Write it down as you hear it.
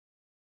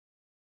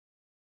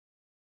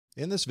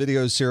In this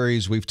video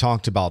series, we've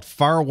talked about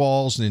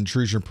firewalls and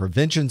intrusion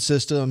prevention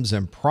systems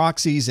and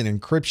proxies and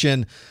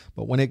encryption.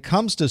 But when it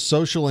comes to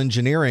social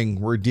engineering,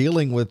 we're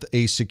dealing with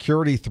a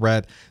security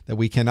threat that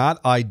we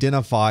cannot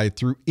identify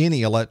through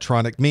any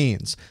electronic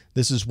means.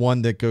 This is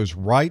one that goes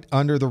right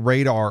under the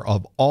radar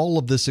of all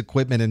of this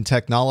equipment and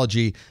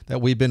technology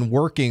that we've been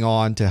working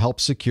on to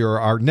help secure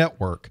our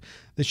network.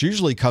 This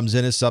usually comes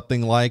in as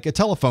something like a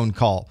telephone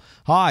call.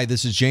 Hi,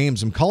 this is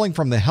James. I'm calling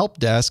from the help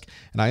desk,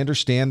 and I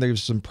understand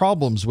there's some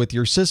problems with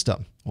your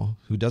system. Well,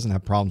 who doesn't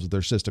have problems with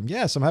their system?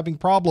 Yes, I'm having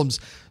problems.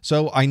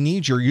 So I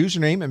need your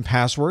username and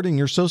password and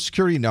your social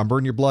security number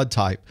and your blood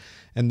type.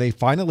 And they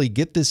finally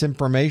get this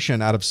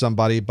information out of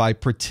somebody by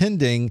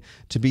pretending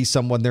to be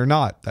someone they're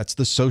not. That's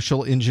the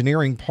social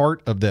engineering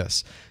part of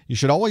this. You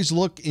should always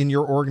look in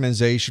your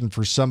organization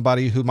for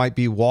somebody who might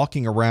be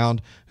walking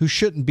around who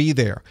shouldn't be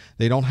there.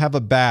 They don't have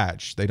a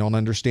badge. They don't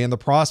understand the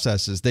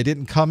processes. They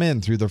didn't come in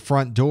through the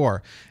front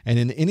door. And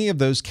in any of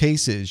those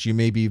cases, you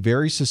may be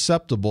very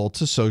susceptible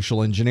to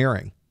social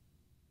engineering.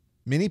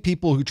 Many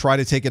people who try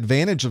to take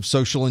advantage of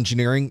social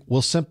engineering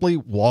will simply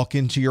walk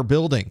into your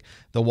building.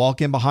 They'll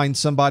walk in behind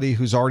somebody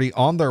who's already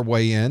on their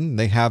way in.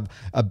 They have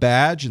a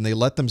badge and they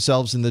let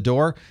themselves in the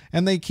door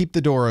and they keep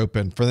the door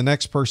open for the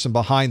next person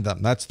behind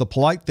them. That's the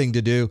polite thing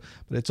to do,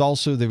 but it's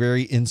also the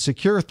very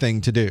insecure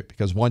thing to do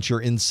because once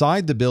you're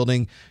inside the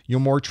building,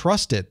 you're more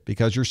trusted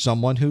because you're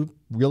someone who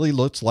really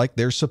looks like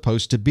they're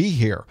supposed to be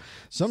here.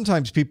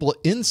 Sometimes people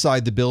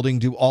inside the building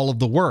do all of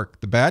the work.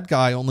 The bad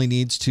guy only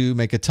needs to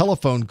make a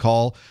telephone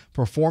call,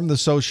 perform the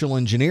social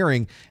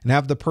engineering, and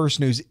have the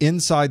person who's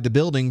inside the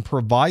building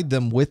provide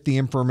them with the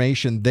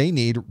information they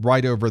need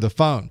right over the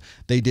phone.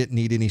 They didn't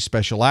need any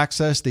special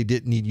access. They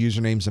didn't need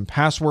usernames and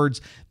passwords.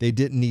 They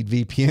didn't need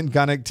VPN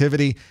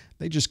connectivity.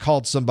 They just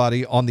called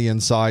somebody on the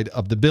inside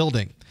of the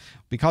building.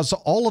 Because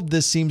all of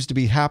this seems to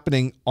be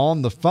happening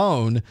on the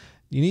phone,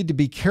 you need to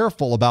be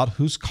careful about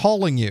who's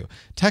calling you.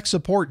 Tech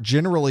support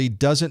generally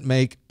doesn't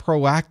make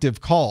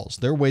proactive calls.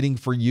 They're waiting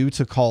for you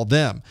to call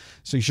them.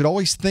 So you should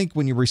always think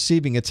when you're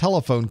receiving a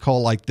telephone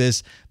call like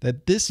this,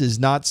 that this is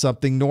not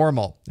something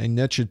normal, and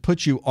that should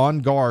put you on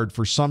guard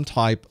for some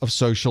type of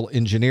social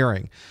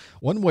engineering.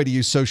 One way to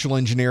use social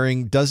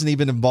engineering doesn't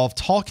even involve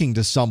talking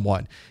to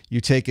someone.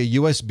 You take a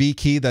USB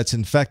key that's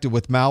infected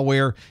with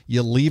malware,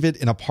 you leave it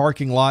in a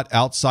parking lot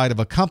outside of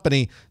a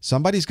company,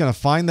 somebody's going to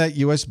find that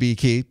USB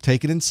key,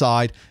 take it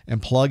inside,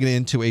 and plug it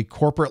into a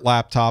corporate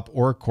laptop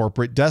or a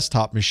corporate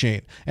desktop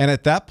machine. And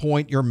at that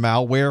point, your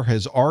malware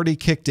has already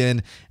kicked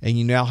in, and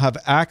you now have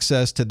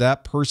access to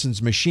that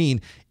person's machine.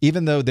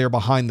 Even though they're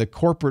behind the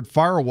corporate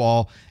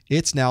firewall,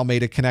 it's now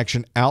made a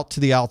connection out to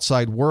the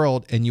outside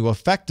world, and you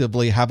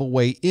effectively have a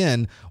way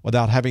in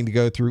without having to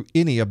go through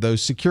any of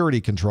those security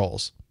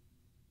controls.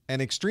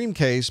 An extreme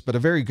case, but a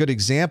very good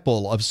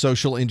example of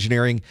social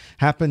engineering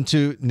happened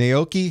to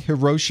Naoki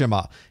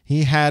Hiroshima.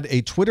 He had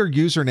a Twitter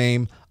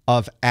username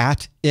of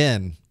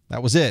 @N.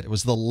 That was it. It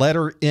was the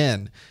letter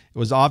N. It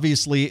was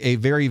obviously a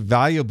very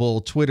valuable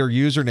Twitter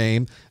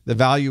username. The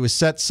value is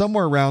set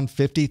somewhere around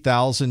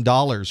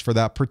 $50,000 for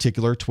that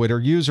particular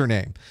Twitter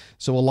username.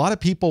 So a lot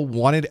of people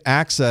wanted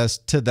access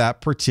to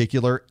that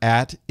particular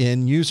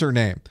 @N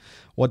username.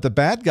 What the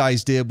bad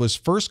guys did was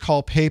first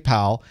call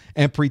PayPal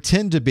and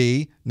pretend to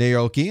be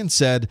Naoki and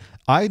said,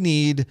 I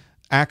need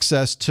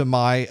access to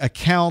my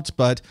account,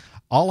 but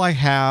all I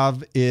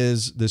have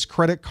is this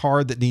credit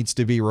card that needs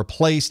to be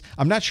replaced.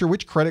 I'm not sure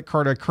which credit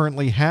card I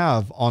currently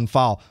have on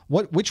file.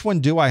 Which one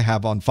do I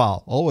have on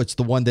file? Oh, it's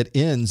the one that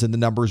ends in the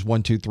numbers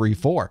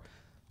 1234.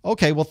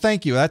 Okay, well,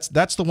 thank you.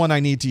 That's the one I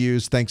need to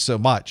use. Thanks so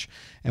much.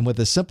 And with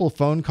a simple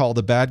phone call,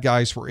 the bad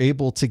guys were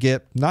able to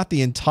get not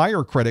the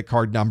entire credit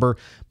card number,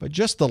 but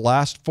just the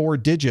last 4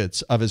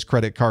 digits of his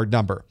credit card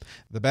number.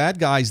 The bad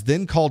guys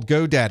then called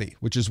GoDaddy,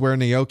 which is where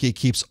Naoki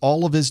keeps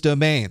all of his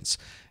domains.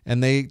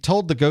 And they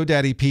told the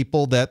GoDaddy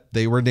people that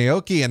they were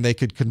Naoki and they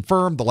could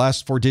confirm the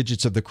last 4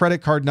 digits of the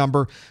credit card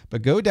number.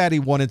 But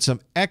GoDaddy wanted some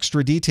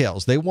extra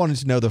details. They wanted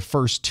to know the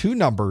first 2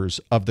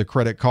 numbers of the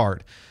credit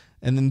card.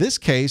 And in this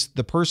case,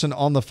 the person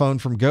on the phone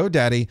from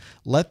GoDaddy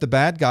let the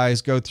bad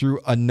guys go through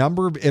a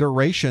number of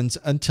iterations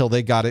until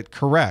they got it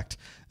correct.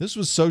 This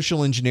was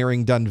social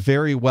engineering done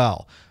very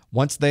well.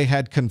 Once they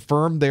had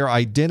confirmed their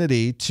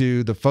identity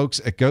to the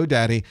folks at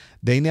GoDaddy,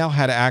 they now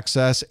had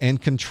access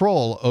and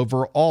control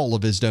over all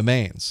of his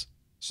domains.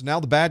 So now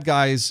the bad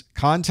guys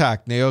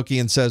contact Naoki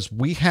and says,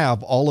 we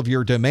have all of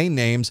your domain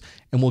names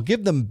and we'll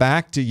give them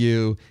back to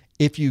you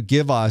if you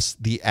give us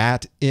the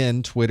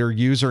 @N Twitter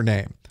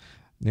username.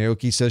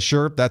 Naoki says,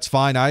 sure, that's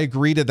fine. I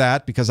agree to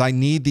that because I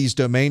need these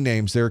domain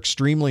names. They're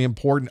extremely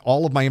important.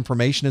 All of my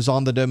information is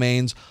on the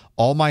domains.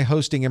 All my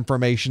hosting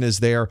information is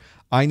there.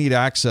 I need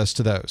access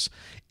to those.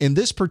 In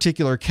this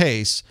particular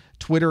case,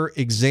 Twitter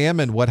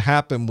examined what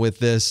happened with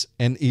this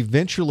and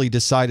eventually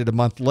decided a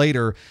month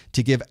later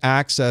to give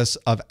access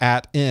of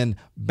 @N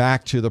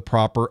back to the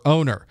proper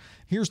owner.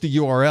 Here's the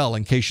URL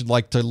in case you'd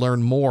like to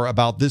learn more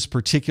about this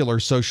particular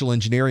social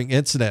engineering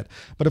incident.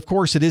 But of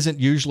course, it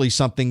isn't usually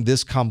something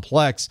this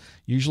complex.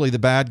 Usually the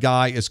bad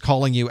guy is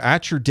calling you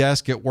at your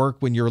desk at work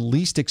when you're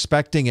least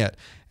expecting it.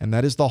 And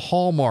that is the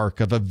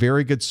hallmark of a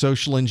very good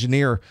social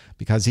engineer,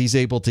 because he's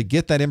able to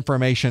get that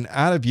information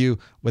out of you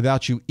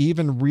without you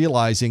even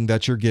realizing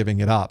that you're giving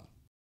it up.